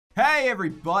Hey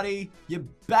everybody, you're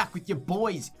back with your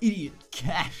boys, Idiot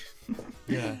Cat.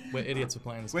 Yeah, we're idiots for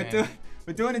playing this game.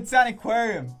 We're doing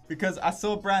Insaniquarium because I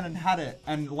saw Brandon had it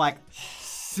and like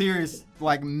serious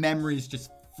like memories just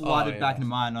flooded back into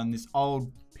mine on this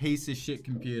old piece of shit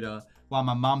computer while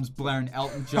my mum's blaring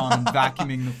Elton John and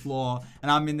vacuuming the floor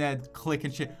and I'm in there clicking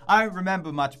shit. I don't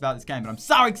remember much about this game, but I'm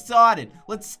so excited.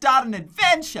 Let's start an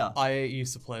adventure. I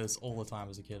used to play this all the time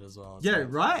as a kid as well. Yeah,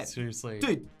 right? Seriously.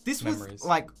 Dude, this was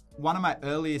like one of my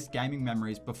earliest gaming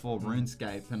memories before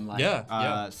RuneScape and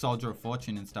like Soldier of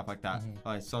Fortune and stuff like that.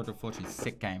 Like Soldier of Fortune is a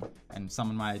sick game and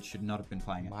someone my age should not have been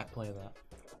playing it. Might play that.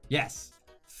 Yes,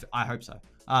 I hope so.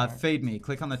 Feed me.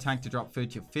 Click on the tank to drop food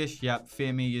to your fish. Yep.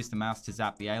 Fear me. Use the mouse to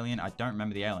zap the alien. I don't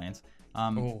remember the aliens.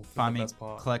 Find me.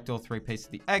 Collect all 3 pieces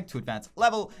of the egg to advance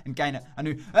level and gain a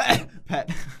new pet.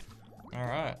 All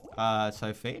right.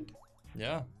 So feed.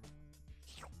 Yeah.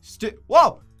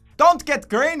 Whoa! Don't get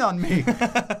green on me.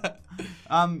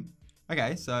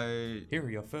 Okay. So here are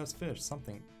your first fish.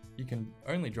 Something you can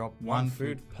only drop one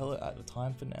food pellet at a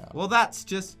time for now. Well, that's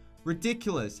just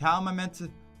ridiculous. How am I meant to?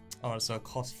 Oh, so it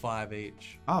costs 5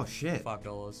 each. Oh shit.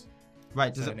 $5.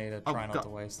 Right, does it need to try not to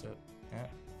waste it? Yeah,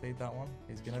 feed that one.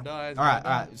 He's gonna die. All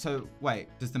right. So wait,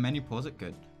 does the menu pause it?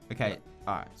 Good. Okay. Yeah.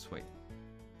 All right. Sweet.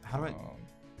 How do I?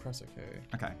 Press OK.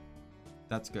 Okay.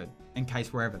 That's good. In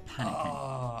case we're ever panicking.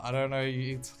 Oh, I don't know.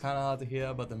 It's kind of hard to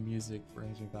hear, but the music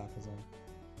brings me back as well.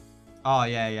 Oh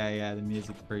yeah. The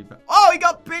music's pretty bad. Oh, he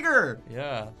got bigger.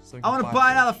 Yeah. So I want to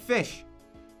buy another fish.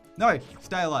 No,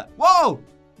 stay alive. Whoa.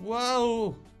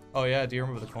 Whoa. Oh yeah, do you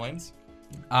remember the coins?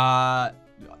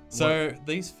 So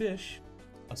these fish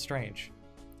are strange.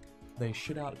 They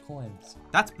shit out coins.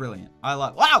 That's brilliant. I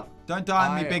like. Wow! Don't die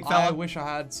on me, big fella. I wish I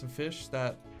had some fish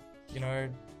that, you know,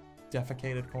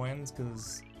 defecated coins,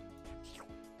 because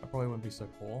I probably wouldn't be so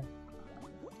poor.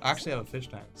 I actually have a fish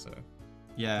tank, so.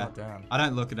 Yeah. I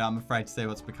don't look at it. I'm afraid to see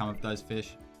what's become of those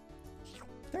fish.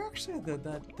 They're actually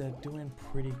they're doing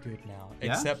pretty good now.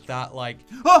 Yeah? Except that like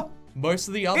most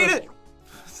of the other. Eat it!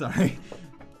 Sorry.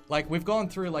 Like, we've gone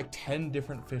through like 10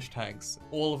 different fish tanks.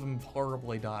 All of them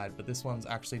horribly died, but this one's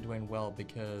actually doing well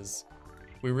because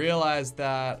we realized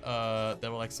that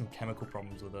there were like some chemical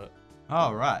problems with it.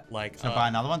 Oh, right. Like, so buy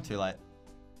another one too late.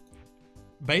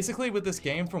 Basically, with this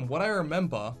game, from what I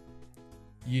remember,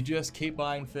 you just keep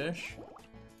buying fish,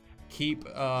 keep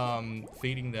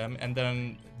feeding them, and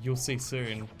then you'll see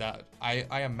soon that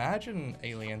I imagine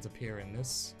aliens appear in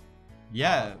this.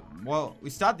 Yeah, well, we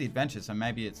start the adventure, so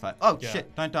maybe it's like, oh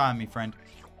shit, don't die on me, friend.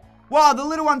 Wow, the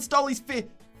little one stole his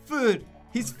food.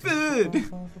 His food.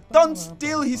 Don't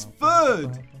steal his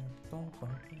food.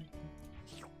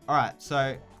 All right,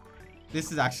 so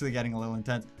this is actually getting a little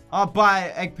intense. I'll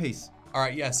buy egg piece. All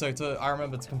right, yeah, so I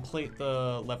remember to complete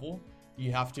the level,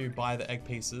 you have to buy the egg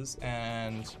pieces,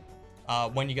 and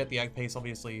when you get the egg piece,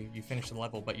 obviously you finish the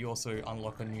level, but you also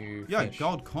unlock a new fish.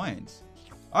 Gold coins.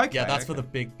 Okay. Yeah, that's for the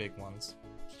big ones.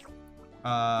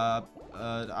 I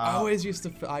used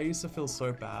to feel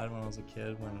so bad when I was a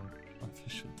kid when my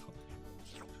fish would die.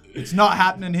 It's not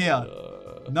happening here.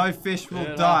 No fish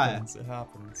will die. It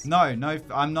happens. No,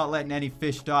 I'm not letting any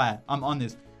fish die. I'm on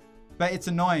this. But it's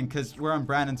annoying because we're on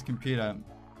Brandon's computer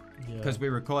because we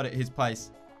record at his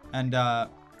place. And I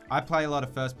play a lot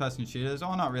of first-person shooters.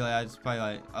 Oh, not really. I just play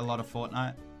like a lot of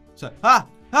Fortnite. So,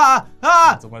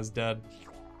 It's almost dead.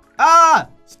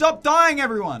 Stop dying,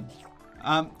 everyone.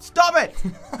 Stop it.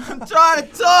 I'm trying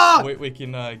to talk. We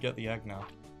can get the egg now.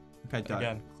 Okay, done.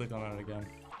 Again, click on it again.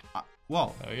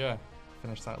 Whoa. There we go.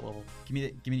 Finish that level. Give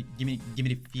me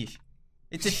the fish.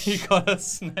 It's a You got a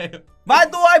snail. Why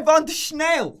do I want a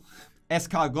snail?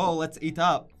 Escargot, let's eat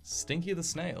up. Stinky the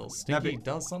snail. Stinky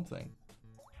does something.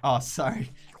 Oh, sorry.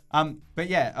 But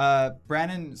yeah,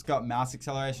 Brandon's got mouse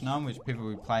acceleration on, which people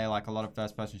who play like a lot of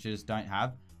first-person shooters don't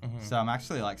have. So I'm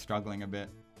actually like struggling a bit.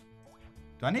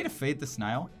 Do I need to feed the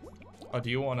snail? Oh,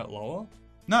 do you want it lower?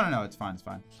 No, it's fine,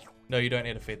 No, you don't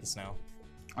need to feed the snail.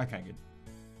 Okay, good.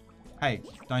 Hey,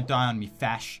 don't die on me,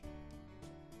 fash.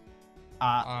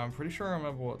 I'm pretty sure I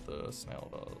remember what the snail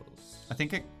does. I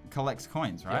think it collects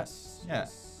coins, right? Yes. Yeah.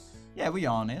 Yeah, we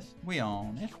on it.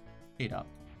 Eat up.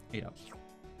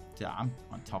 Yeah, I'm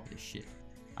on top of this shit.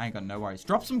 I ain't got no worries.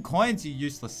 Drop some coins, you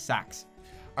useless sacks.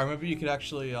 I remember you could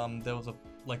actually, there was a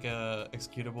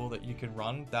executable that you could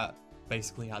run that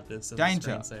basically had this as a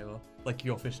screensaver. Like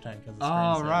your fish tank as a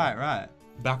screensaver. Oh, right.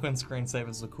 Back when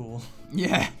screensavers were cool.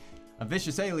 Yeah. A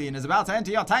vicious alien is about to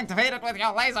enter your tank to feed it with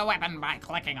your laser weapon by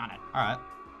clicking on it. All right.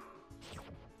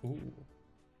 Ooh.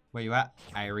 Where you at,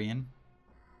 Aryan?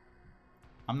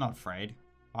 I'm not afraid.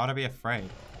 Why would I be afraid?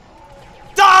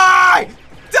 Die!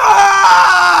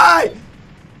 Die!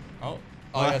 Oh,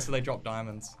 Oh yeah, so they drop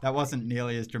diamonds. That wasn't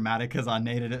nearly as dramatic as I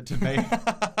needed it to be.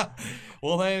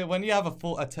 Well, when you have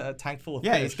a tank full of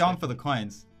Yeah, fish, he's going for the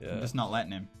coins. Yeah. I'm just not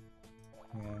letting him.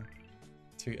 Yeah.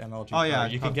 2 MLG. Oh, yeah,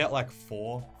 You can get like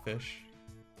 4 fish.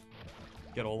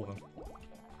 Get all of them.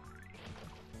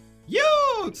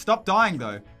 You! Stop dying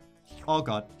though. Oh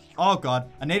god. Oh god.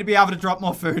 I need to be able to drop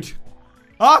more food.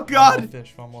 Oh god!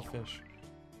 One more fish.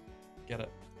 Get it.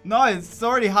 No, it's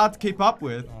already hard to keep up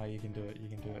with. Oh, you can do it. You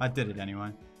can do it. I did it anyway.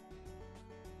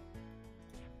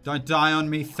 Don't die on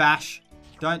me, Fash.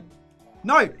 Don't.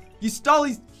 No! You stole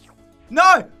his.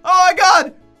 No! Oh my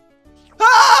god!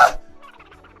 Ah!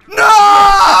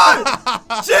 No!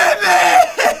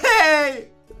 Jimmy!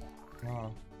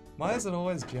 Oh. Why is it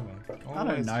always Jimmy? I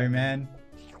don't know, man.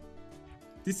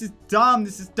 This is dumb.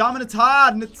 This is dumb and it's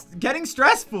hard and it's getting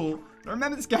stressful. I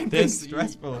remember this game being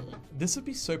stressful. This would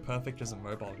be so perfect as a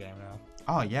mobile game now.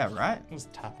 Oh, yeah, right?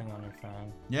 Just tapping on your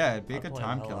phone. Yeah, it'd be a good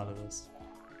time Out killer. of this.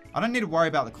 I don't need to worry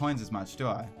about the coins as much, do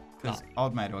I? Because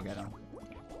old mate will get them.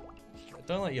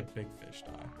 Don't let your big fish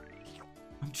die.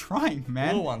 I'm trying, man.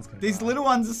 Little ones can These die. little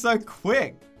ones are so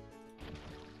quick.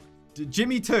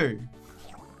 Jimmy 2.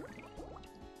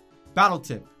 Battle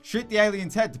tip. Shoot the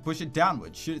alien's head to push it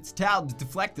downward. Shoot its tail to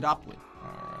deflect it upward.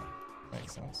 Alright.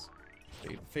 Makes sense.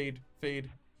 Feed.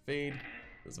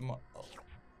 There's a more.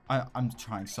 Oh, I'm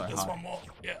trying so there's hard. one more.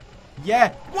 Yeah.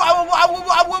 Yeah.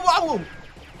 Whoa.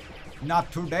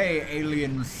 Not today,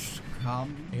 aliens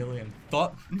come. Alien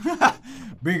thought.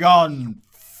 Begone,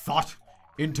 thought.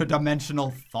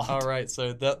 Interdimensional thought. Alright,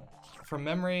 so that from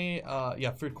memory,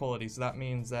 yeah, food quality. So that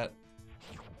means that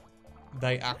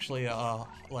they actually are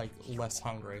like less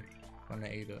hungry when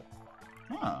they eat it.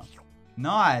 Huh.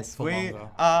 Nice. For We longer.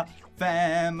 are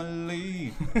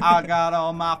family. I got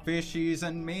all my fishies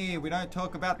and me. We don't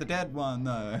talk about the dead one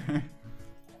though.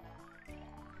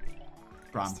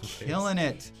 Bro, I'm killing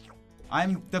it.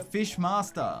 I'm the fish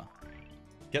master.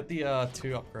 Get the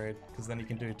 2 upgrade, because then you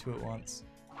can do 2 at once.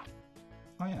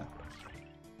 Oh yeah.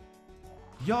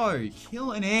 Yo,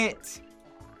 killing it.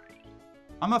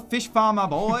 I'm a fish farmer,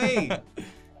 boy.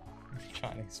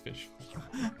 Chinese fish.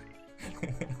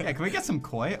 Yeah, can we get some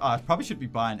koi? Oh, I probably should be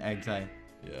buying eggs, eh?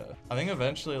 Yeah. I think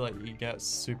eventually, like, you get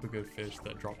super good fish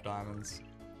that drop diamonds.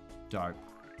 Dope.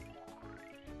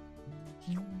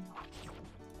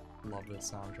 Love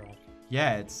this soundtrack.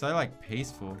 Yeah, it's so like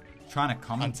peaceful. Trying to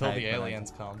commentate. Until the but, like,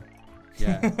 aliens come.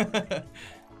 Yeah.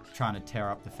 Trying to tear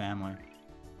up the family.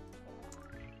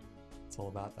 It's all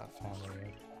about that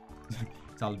family.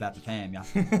 It's all about the fam, yeah.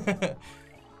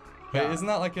 Wait, isn't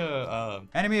that like a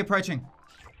Enemy approaching.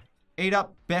 Eat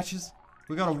up, betches.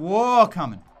 We got a war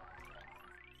coming.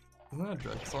 isn't that a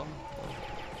Drake song?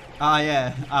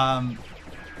 Yeah.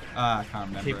 I can't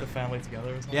remember. Keep the family together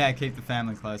or something? Yeah, keep the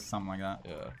family close, something like that.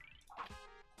 Yeah.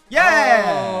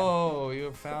 Yeah! Oh, you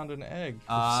have found an egg. You've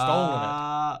stolen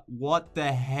it. What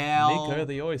the hell? Nico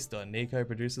the Oyster. Nico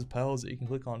produces pearls that you can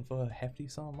click on for a hefty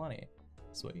sum of money.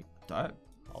 Sweet. Dope.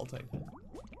 I'll take that.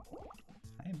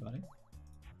 Hey, buddy.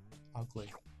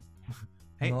 Ugly.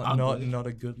 Hey, not ugly.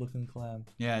 a good looking clam.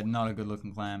 Yeah, not a good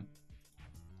looking clam.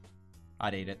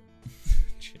 I'd eat it.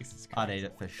 Jesus Christ. I'd eat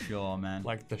it for sure, man.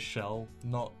 Like the shell,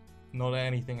 not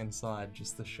anything inside,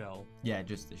 just the shell. Yeah,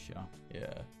 just the shell.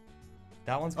 Yeah.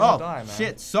 That one's gonna Oh, die, man.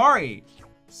 shit. Sorry.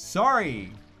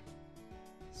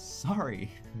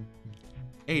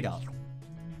 Eat up.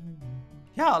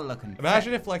 Yeah, looking.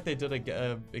 Imagine if like they did a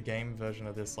game version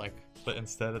of this, like, but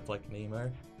instead it's like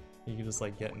Nemo. You could just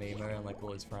like get Nemo and like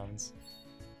all his friends,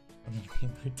 and then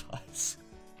Nemo dies.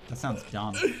 That sounds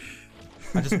dumb.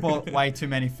 I just bought way too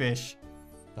many fish.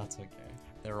 That's okay.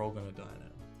 They're all gonna die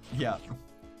now. Yeah.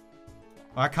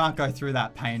 I can't go through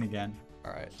that pain again.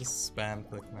 All right, just spam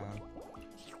click, man.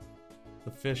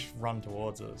 The fish run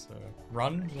towards it, so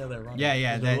run. Yeah, they run.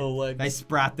 Yeah. With their little legs. They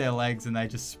sprout their legs and they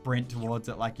just sprint towards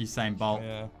it like Usain Bolt.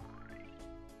 Yeah.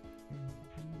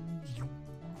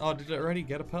 Oh, did it already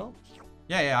get a pearl?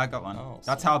 Yeah, I got one. Oh,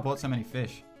 That's how I bought so many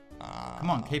fish. Ah.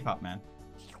 Come on, keep up, man.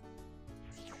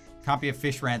 Can't be a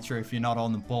fish rancher if you're not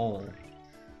on the ball.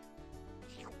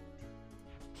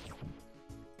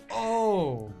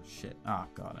 Oh! Shit. Oh,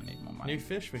 God, I need more money. New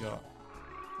fish we got.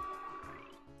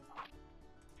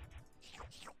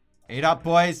 Eat up,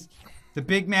 boys. The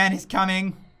big man is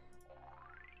coming.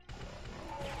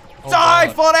 Oh, Die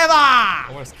God.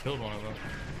 forever! Almost killed one of them.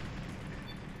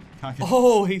 Can't get-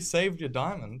 Oh, he saved your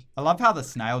diamond. I love how the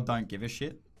snail don't give a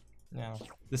shit. Yeah.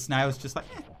 The snail's just like,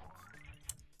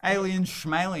 aliens,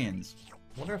 schmalians.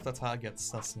 Wonder if that's how it gets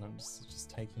sustenance. Just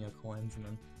taking your coins and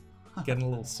then getting a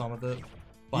little sum of it.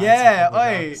 buying Yeah, some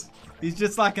rubber oi. ducks. He's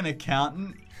just like an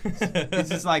accountant. He's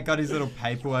just like got his little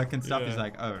paperwork and stuff. Yeah. He's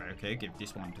like, oh, okay, give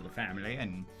this one to the family.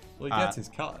 And Well, he gets his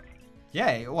cut.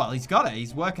 yeah, well, he's got it.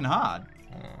 He's working hard.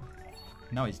 Oh.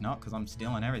 No, he's not, because I'm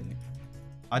stealing everything.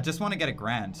 I just want to get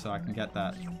 $1,000 so I can get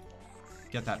that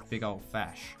big old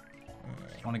fash.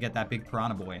 I want to get that big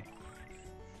piranha boy.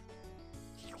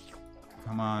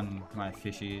 Come on, my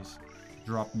fishies.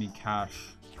 Drop me cash.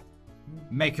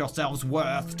 Make yourselves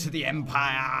worth to the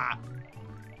empire.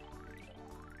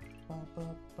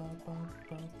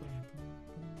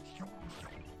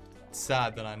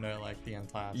 Sad that I know like the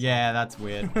entire song. Yeah, that's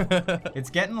weird. It's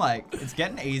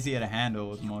getting easier to handle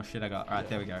with more shit I got. Alright,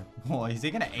 there we go. Oh, is he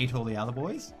gonna eat all the other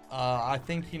boys? I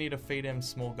think you need to feed him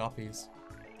small guppies.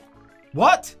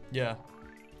 What? Yeah.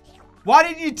 Why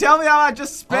didn't you tell me how I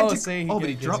just spent Oh, it? see, Oh, but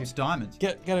he gives drops you- diamonds.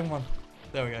 Get him one.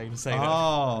 There we go. You can save it.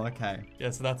 Oh, okay. Yeah,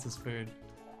 so that's his food.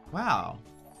 Wow.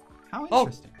 How Oh.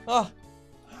 interesting. Ah.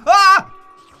 Ah!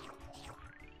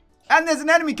 And there's an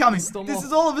enemy coming. Still This more.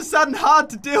 is all of a sudden hard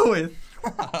to deal with.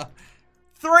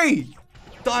 3.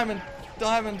 Diamond.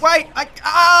 Wait,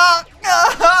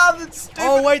 that's stupid.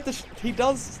 Oh wait, he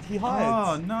Oh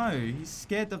hides. no, he's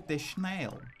scared of the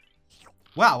snail.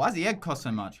 Wow, why does the egg cost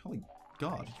so much? Holy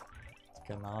God.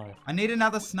 No. I need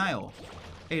another snail.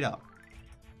 Eat up.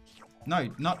 No,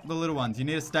 not the little ones. You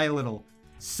need to stay little.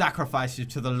 Sacrifice you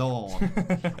to the Lord.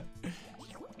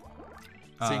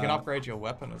 So you can upgrade your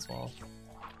weapon as well.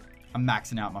 I'm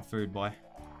maxing out my food, boy.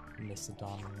 Mr.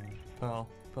 Diamond. Pearl.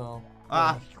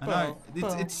 Ah, I know.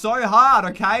 Pearl. It's so hard,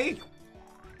 okay?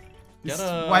 Get It's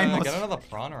way more another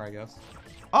piranha, I guess.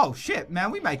 Oh shit,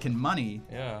 man, we making money.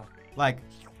 Yeah. Like,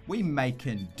 we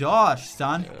making dosh,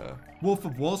 son. Yeah. Wolf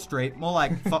of Wall Street, more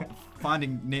like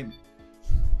finding Nim.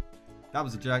 That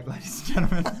was a joke, ladies and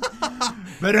gentlemen.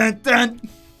 But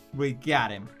we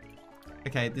got him.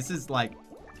 Okay, this is like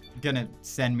gonna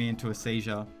send me into a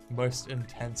seizure. Most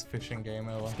intense fishing game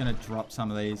ever. Just gonna drop some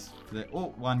of these.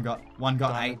 Oh, one got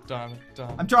 8. Diamond.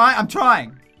 I'm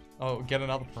trying. Oh, get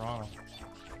another piranha.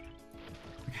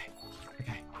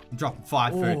 Okay, I'm dropping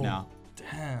 5 food Oh, now.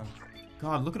 Damn.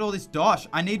 God, look at all this dosh.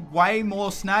 I need way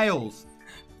more snails.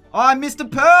 Oh, I missed a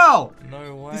pearl.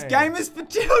 No way. This game is for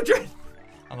children.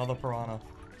 Another piranha.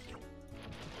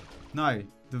 No,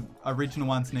 the original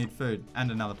ones need food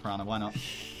and another piranha. Why not?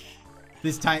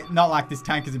 This tank, not like this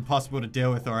tank is impossible to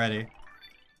deal with already.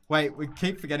 Wait, we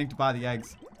keep forgetting to buy the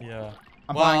eggs. Yeah.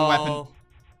 I'm buying a weapon.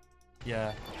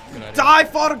 Yeah. Good idea. Die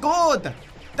for the good.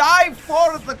 Die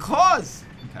for the cause.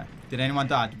 Okay. Did anyone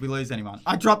die? Did we lose anyone?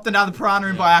 I dropped another piranha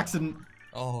in by accident.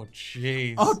 Oh,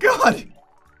 jeez. Oh God.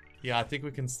 Yeah, I think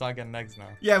we can start getting eggs now.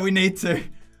 Yeah, we need to.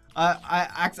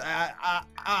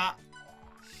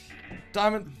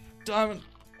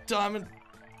 Diamond.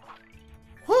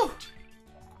 Whew.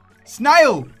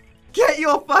 Snail, get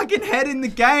your fucking head in the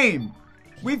game.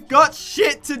 We've got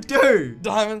shit to do.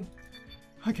 Diamond.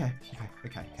 Okay.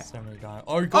 So many diamonds.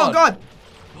 Oh, God. Oh God.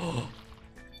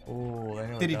 Oh, they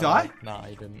nearly Did he died. die? Nah,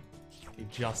 he didn't. He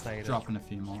just ate Dropping a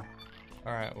few more. it.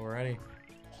 Alright, we're ready.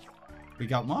 We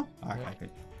got more? Okay, Yeah.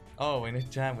 good. Oh, we need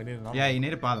jam. We need another. Yeah, you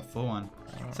need to buy the full one.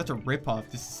 Such a rip-off.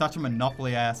 This is such a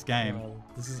Monopoly-ass game.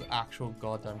 This is actual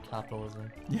goddamn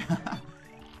capitalism Yeah.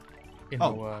 in the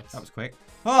Oh, works. that was quick.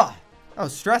 Oh, that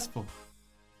was stressful.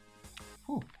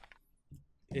 Whew.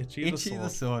 Itchy, Itchy the the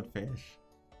sword. swordfish.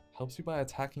 Helps you by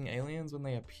attacking aliens when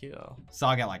they appear. So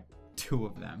I get like 2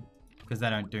 of them because they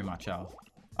don't do much else.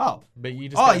 Oh. But you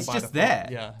just Oh, get he's by just default. there.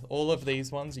 Yeah, all of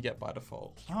these ones you get by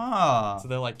default. Ah. So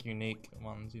they're like unique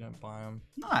ones. You don't buy them.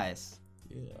 Nice.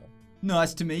 Yeah.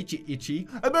 Nice to meet you, Itchy.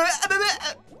 No,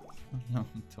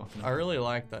 I'm talking. I really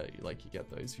like that. You get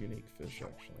those unique fish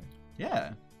actually.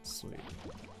 Yeah. Sweet.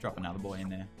 Drop another boy in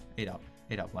there. Eat up,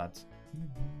 lads.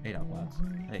 Eat up, lads.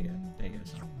 There you go. There you go,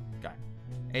 son. Go.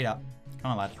 Eat up.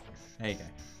 Come on, lad. There you go.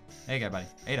 There you go, buddy.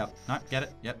 Eat up. No, get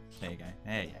it. Yep. There you go.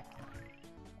 There you go.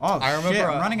 Oh, I remember shit.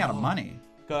 I'm running out of money.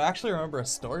 I actually remember a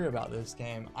story about this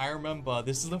game. I remember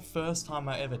this is the first time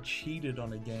I ever cheated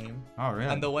on a game. Oh, really?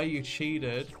 And the way you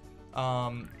cheated,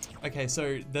 okay,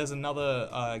 so there's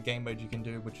another game mode you can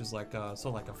do, which is like sort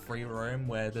of like a free roam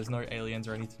where there's no aliens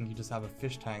or anything. You just have a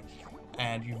fish tank,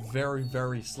 and you very,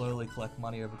 very slowly collect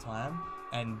money over time,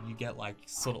 and you get like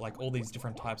sort of like all these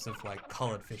different types of like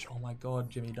colored fish. Oh my God,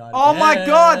 Jimmy died. Oh my again.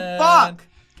 God! Fuck!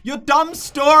 Your dumb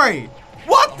story.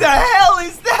 What the hell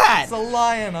is that? It's a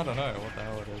lion. I don't know what the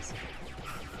hell it is.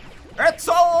 It's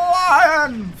a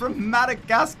lion from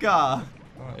Madagascar.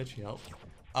 Oh, itchy help.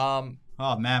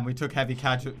 Oh man, we took heavy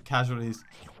casualties.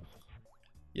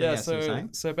 Yeah, Yes, you were saying?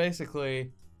 so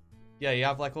basically, yeah, you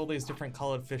have like all these different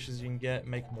colored fishes you can get,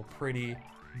 make them all pretty,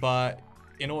 but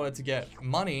in order to get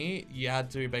money, you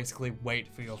had to basically wait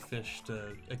for your fish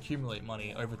to accumulate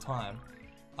money over time.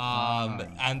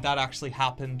 And that actually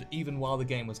happened even while the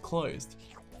game was closed.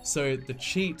 So the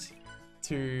cheat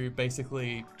to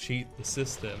basically cheat the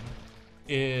system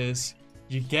is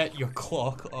you get your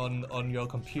clock on your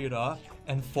computer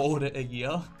and forward it a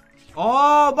year.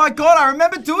 Oh my god, I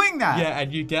remember doing that! Yeah,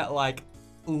 and you get like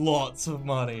lots of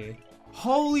money.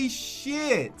 Holy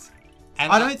shit!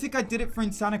 And I don't think I did it for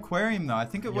Insaniquarium though. I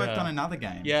think it worked on another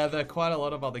game. Yeah, there are quite a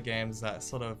lot of other games that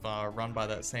sort of run by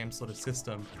that same sort of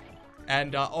system.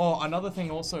 And another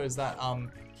thing also is that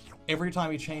every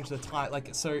time you change the time,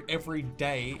 like, so every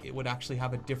day it would actually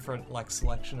have a different like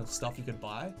selection of stuff you could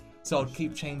buy. So I'd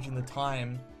keep changing the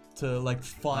time to like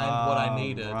find what I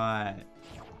needed. Right.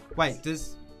 Wait,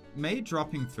 does me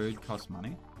dropping food cost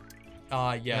money?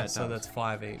 Yeah, so that's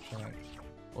 5 each, I think.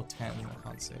 Or 10, I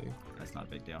can't see. That's not a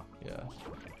big deal. Yeah.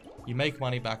 You make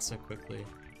money back so quickly,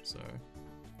 so.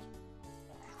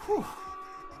 Whew.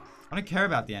 I don't care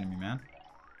about the enemy, man.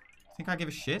 Think I give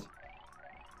a shit?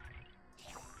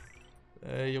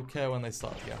 You'll care when they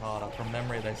start to get harder. From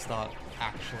memory, they start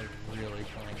actually really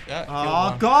killing. Yeah,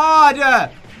 oh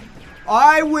god!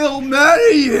 I will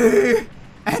murder you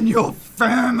and your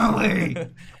family!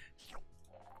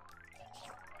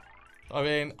 I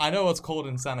mean, I know it's called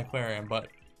Insaniquarium, but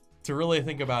to really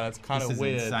think about it, it's kind of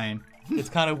weird. Insane. It's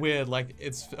kind of weird, like,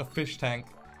 it's a fish tank.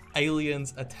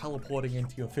 Aliens are teleporting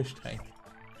into your fish tank.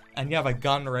 And you have a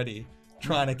gun ready,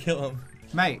 trying to kill them.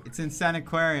 Mate, it's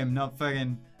Insaniquarium, not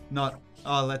fucking,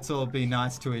 oh, let's all be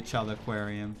nice to each other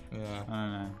aquarium. Yeah. I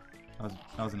don't know.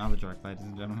 That was another joke, ladies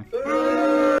and gentlemen.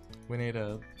 We need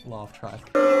a laugh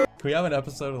track. Can we have an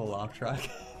episode of the laugh track?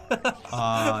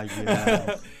 Ah,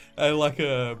 yeah. Like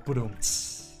a boom.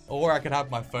 Or I could have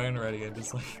my phone ready and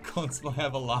just like constantly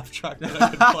have a laugh track that I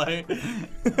could play.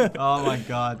 Oh my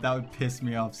god, that would piss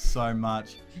me off so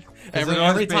much.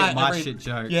 Every time, shit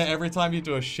jokes. Yeah, every time you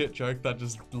do a shit joke that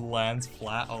just lands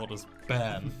flat, I'll just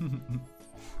ban.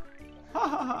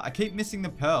 I keep missing the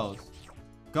pearls.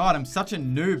 God, I'm such a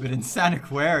noob at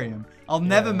Insaniquarium. I'll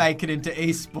never make it into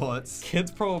esports. Kids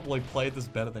probably played this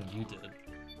better than you did.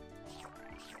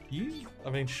 You? I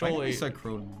mean, surely. You're so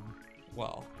cruel to me.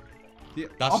 Well, yeah,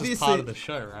 that's just part of the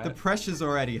show, right? The pressure's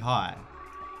already high.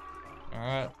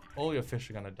 Alright, all your fish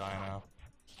are gonna die now.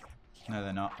 No,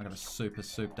 they're not. I got a super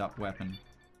souped up weapon.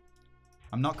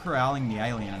 I'm not corralling the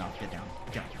alien enough. Get down.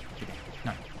 Get down. Get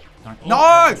down. No.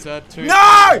 No!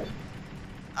 No!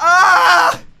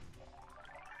 Ah!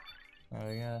 There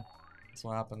we go. That's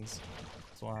what happens.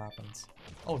 That's what happens.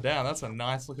 Oh, damn, that's a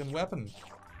nice looking weapon.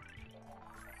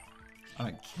 I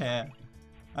don't care.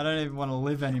 I don't even want to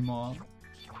live anymore.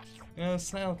 Yeah,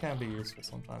 snail can be useful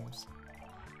sometimes.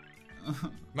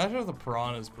 Imagine if the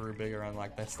piranhas grew bigger and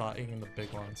like they start eating the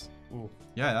big ones. Ooh.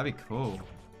 Yeah, that'd be cool.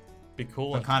 Be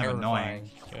cool but and kind terrifying. of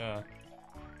annoying. Yeah.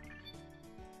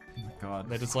 Oh my god.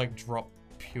 They just like drop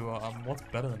pure. What's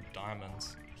better than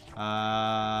diamonds?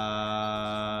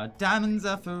 Diamonds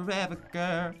are forever,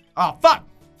 girl. Oh fuck!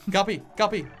 Guppy,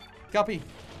 guppy, guppy.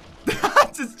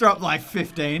 Just dropped like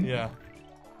 15. Yeah.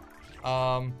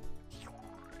 I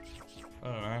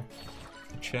don't know.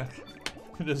 Check.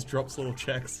 It just drops little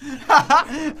checks.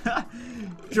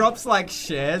 Drops like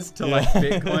shares to like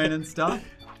Bitcoin and stuff.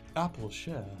 Apple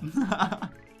share.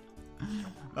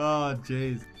 Oh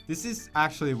jeez. This is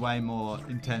actually way more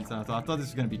intense than I thought. I thought this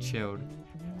was gonna be chilled.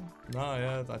 No,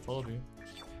 yeah, I told you.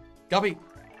 Guppy!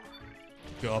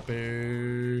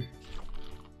 Guppy!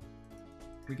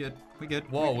 We good. We good.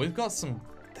 Whoa, we've got some...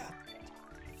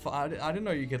 I didn't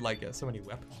know you could like get so many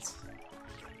weapons.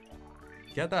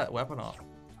 Get that weapon up.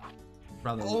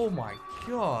 Brother. Oh my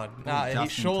god. Nah,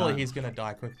 surely he's gonna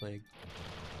die quickly.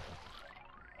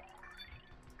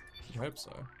 I hope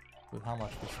so. With how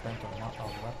much we spent on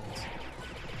weapons.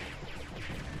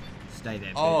 Stay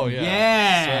there. Oh baby. yeah.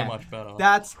 Yeah. So much better.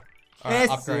 That's right,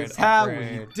 this is how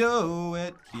we do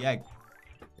it. The egg.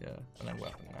 Yeah, and then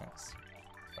weapon max.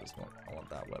 I want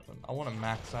that weapon. I want to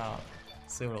max out.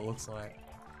 See what it looks like.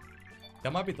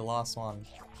 That might be the last one.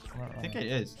 I think it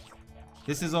is.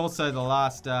 This is also the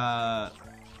last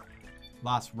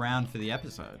last round for the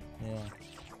episode. Yeah.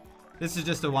 This is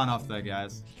just a one-off though,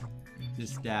 guys.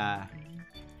 Just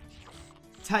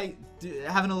having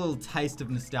a little taste of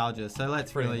nostalgia. So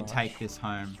let's really take this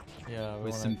home. Yeah.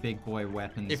 With some big boy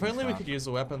weapons. If only we could use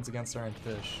the weapons against our own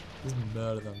fish. Just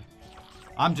murder them.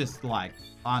 I'm just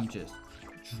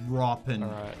dropping.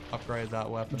 Alright, upgrade that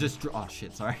weapon. Oh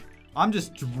shit, sorry. I'm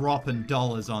just dropping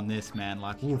dollars on this, man.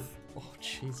 Like, woof. Oh,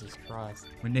 Jesus Christ.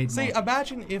 We need more. See,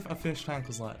 imagine if a fish tank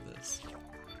was like this.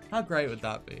 How great would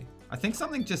that be? I think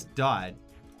something just died.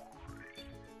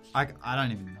 I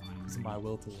don't even know. It's my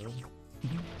will to live.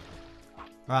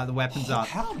 Alright, the weapon's up.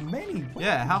 How many weapons?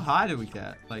 Yeah, how high do we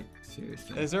get? Like,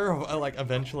 seriously. Is there like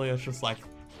eventually it's just like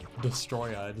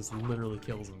destroyer? It just literally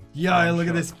kills him. Yo, look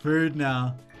at this food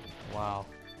now. Wow.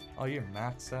 Oh, you're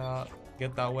maxed out.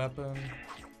 Get that weapon.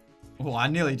 Oh, I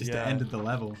nearly just ended the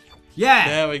level. Yeah!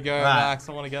 There we go, right. Max.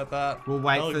 I want to get that. We'll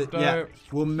wait for yeah.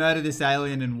 We'll murder this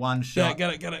alien in one shot.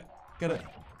 Yeah, get it.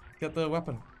 Get the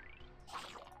weapon.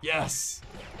 Yes.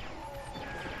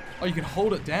 Oh, you can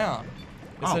hold it down.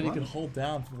 It said you can hold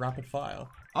down for rapid fire.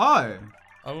 Oh.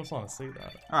 I just want to see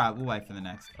that. Alright, we'll wait for the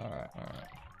next. Alright.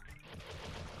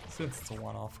 Since it's a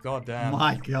one-off. God damn.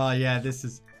 My god, yeah, this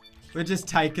is... We're just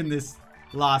taking this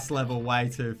last level way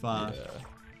too far. Yeah.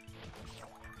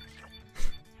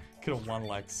 Could have won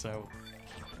like so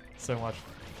much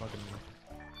fucking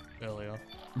earlier.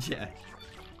 Yeah.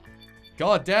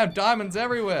 God damn, diamonds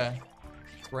everywhere.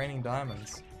 It's raining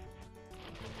diamonds.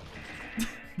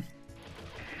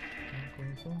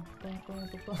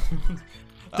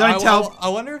 Don't tell. I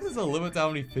wonder if there's a limit to how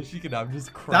many fish you can have. Just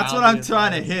That's what I'm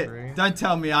trying to hit. Screen. Don't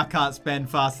tell me I can't spend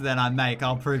faster than I make.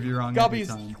 I'll prove you wrong every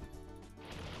time.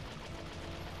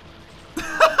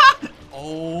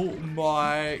 Oh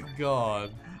my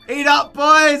god. Eat up,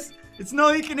 boys! It's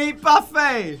not you can eat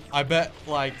buffet! I bet,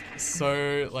 like,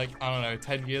 I don't know,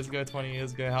 10 years ago, 20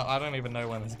 years ago, I don't even know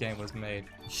when this game was made.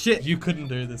 Shit. You couldn't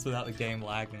do this without the game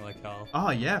lagging like hell. Oh,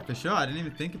 yeah, for sure. I didn't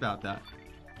even think about that.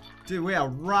 Dude, we are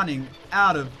running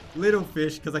out of little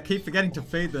fish because I keep forgetting to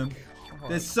feed them.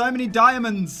 God. There's so many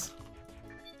diamonds!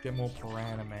 Get more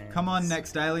piranhamans. Come on,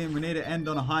 next alien. We need to end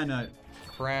on a high note.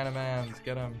 Piranhamans,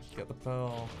 get them. Get the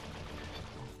pearl.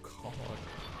 Oh, God.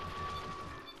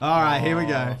 Alright, here we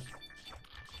go.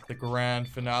 The grand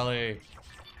finale.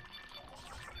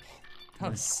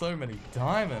 God, so many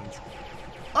diamonds.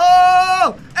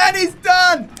 Oh! And he's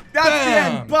done! That's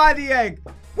Bam! the end. Buy the egg.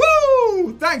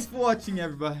 Woo! Thanks for watching,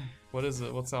 everybody. What is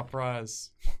it? What's our prize?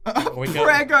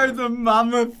 Prego the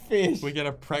mama fish. We get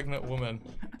a pregnant woman.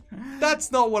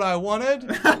 That's not what I wanted.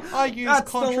 I use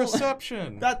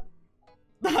contraception.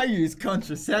 I use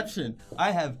contraception.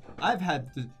 I've had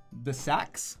the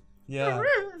sacs. Yeah.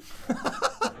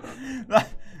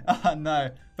 No.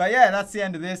 But yeah, that's the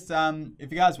end of this.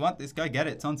 If you guys want this, go get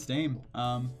it. It's on Steam.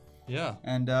 Yeah.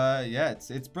 And yeah,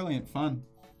 it's brilliant fun.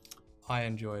 I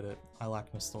enjoyed it. I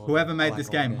like nostalgia. Whoever made this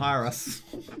game, hire us.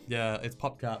 Yeah, it's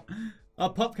PopCap. Oh,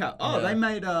 PopCap. Oh, yeah. They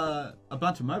made a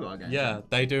bunch of mobile games. Yeah,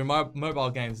 they do mobile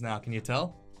games now. Can you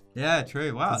tell? Yeah,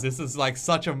 true. Wow. This is like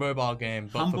such a mobile game,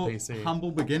 but for PC.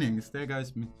 Humble beginnings. There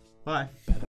goes me. Bye.